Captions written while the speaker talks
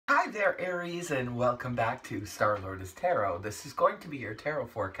Hi there, Aries, and welcome back to Star Lotus Tarot. This is going to be your tarot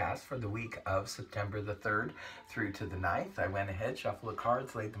forecast for the week of September the 3rd through to the 9th. I went ahead, shuffled the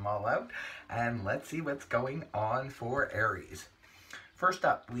cards, laid them all out, and let's see what's going on for Aries. First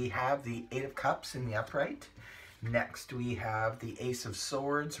up, we have the Eight of Cups in the upright. Next, we have the Ace of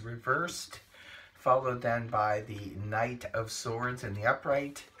Swords reversed, followed then by the Knight of Swords in the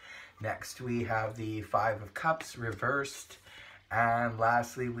upright. Next, we have the Five of Cups reversed. And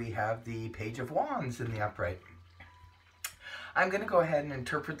lastly, we have the Page of Wands in the upright. I'm going to go ahead and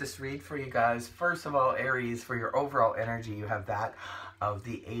interpret this read for you guys. First of all, Aries, for your overall energy, you have that of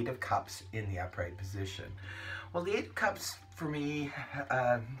the Eight of Cups in the upright position. Well, the Eight of Cups, for me,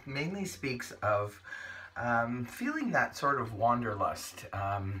 mainly speaks of feeling that sort of wanderlust,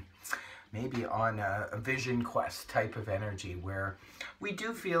 maybe on a vision quest type of energy where we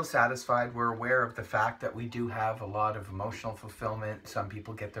do feel satisfied. We're aware of the fact that we do have a lot of emotional fulfillment. Some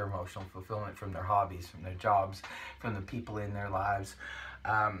people get their emotional fulfillment from their hobbies, from their jobs, from the people in their lives.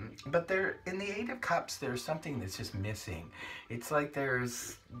 But there, in the Eight of Cups, there's something that's just missing. It's like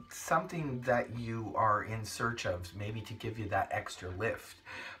there's something that you are in search of, maybe to give you that extra lift.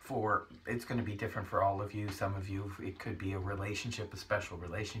 It's going to be different for all of you. Some of you, it could be a relationship, a special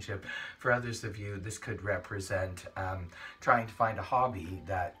relationship. For others of you, this could represent trying to find a hobby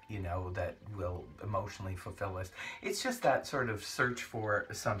that, that will emotionally fulfill us. It's just that sort of search for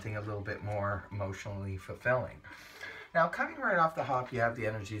something a little bit more emotionally fulfilling. Now, coming right off the hop, you have the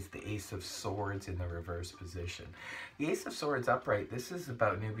energies of the Ace of Swords in the reverse position. The Ace of Swords upright, this is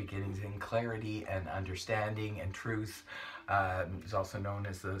about new beginnings and clarity and understanding and truth. It's also known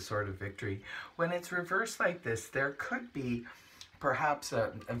as the Sword of Victory. When it's reversed like this, there could be perhaps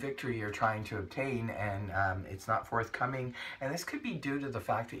a victory you're trying to obtain and it's not forthcoming, and this could be due to the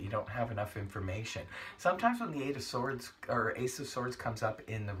fact that you don't have enough information. Sometimes when the Eight of Swords or Ace of Swords comes up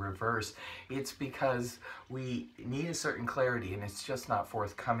in the reverse, it's because we need a certain clarity and it's just not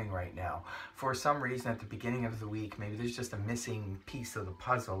forthcoming right now. For some reason at the beginning of the week, maybe there's just a missing piece of the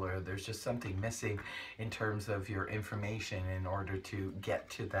puzzle, or there's just something missing in terms of your information in order to get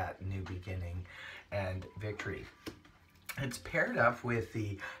to that new beginning and victory. It's paired up with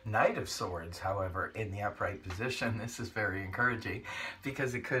the Knight of Swords, however, in the upright position. This is very encouraging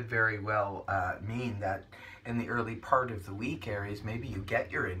because it could very well mean that in the early part of the week, Aries, maybe you get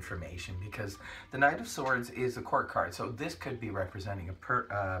your information, because the Knight of Swords is a court card. So this could be representing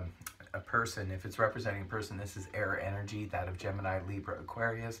a person. If it's representing a person, this is air energy, that of Gemini, Libra,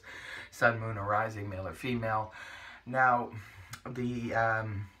 Aquarius, Sun, Moon, or Rising, male or female. Now, the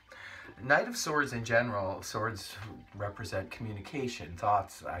Knight of Swords in general, swords represent communication,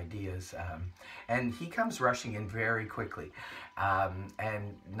 thoughts, ideas, and he comes rushing in very quickly.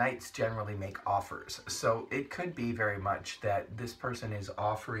 And knights generally make offers. So it could be very much that this person is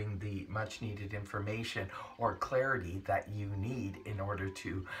offering the much needed information or clarity that you need in order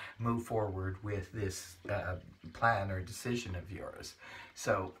to move forward with this plan or decision of yours.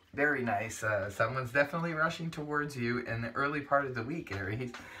 So very nice. Someone's definitely rushing towards you in the early part of the week,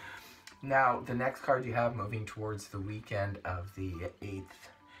 Aries. Now, the next card you have moving towards the weekend of the 8th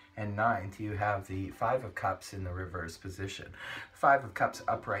and 9th, you have the Five of Cups in the reverse position. Five of Cups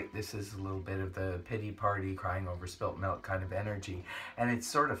upright, this is a little bit of the pity party, crying over spilt milk kind of energy, and it's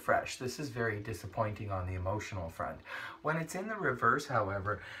sort of fresh. This is very disappointing on the emotional front. When it's in the reverse,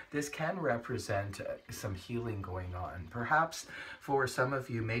 however, this can represent some healing going on. Perhaps for some of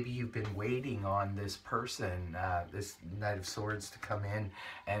you, maybe you've been waiting on this person, this Knight of Swords, to come in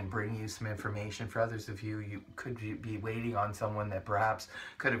and bring you some information. For others of you, you could be waiting on someone that perhaps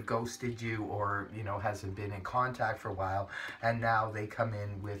could have ghosted you, or hasn't been in contact for a while, and now they come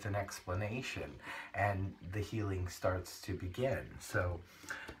in with an explanation and the healing starts to begin. So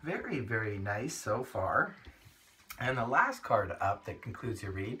very, very nice so far. And the last card up that concludes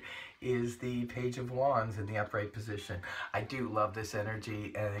your read is the Page of Wands in the upright position. I do love this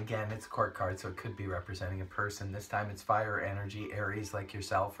energy, and again, it's a court card, so it could be representing a person. This time it's fire energy, Aries like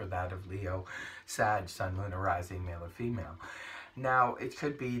yourself, or that of Leo, Sag, Sun, Moon, or Rising, male or female. Now, it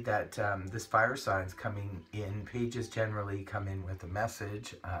could be that this fire sign's coming in. Pages generally come in with a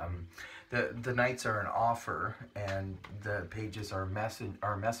message. The knights are an offer, and the pages are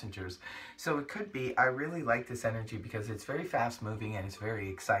messengers. So it could be, I really like this energy because it's very fast moving and it's very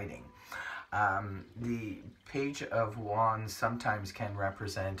exciting. The Page of Wands sometimes can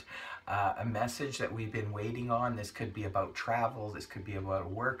represent a message that we've been waiting on. This could be about travel. This could be about a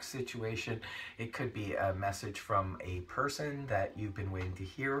work situation. It could be a message from a person that you've been waiting to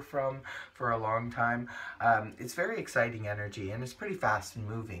hear from for a long time. It's very exciting energy, and it's pretty fast and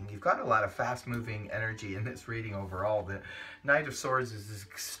moving. You've got a lot of fast moving energy in this reading overall. The Knight of Swords is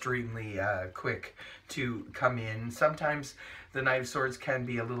extremely quick to come in. Sometimes the Knight of Swords can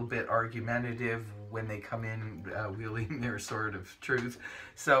be a little bit argumentative when they come in wielding their sword of truth.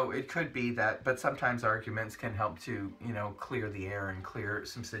 So it could be that, but sometimes arguments can help to, you know, clear the air and clear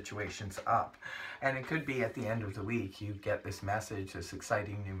some situations up. And it could be at the end of the week you get this message, this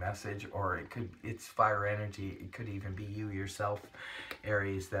exciting new message, or it's fire energy. It could even be you yourself,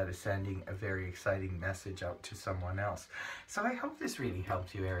 Aries, that is sending a very exciting message out to someone else. So I hope this reading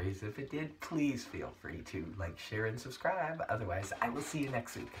helped you, Aries. If it did, please feel free to like, share, and subscribe. Otherwise, I will see you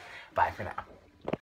next week. Bye for now.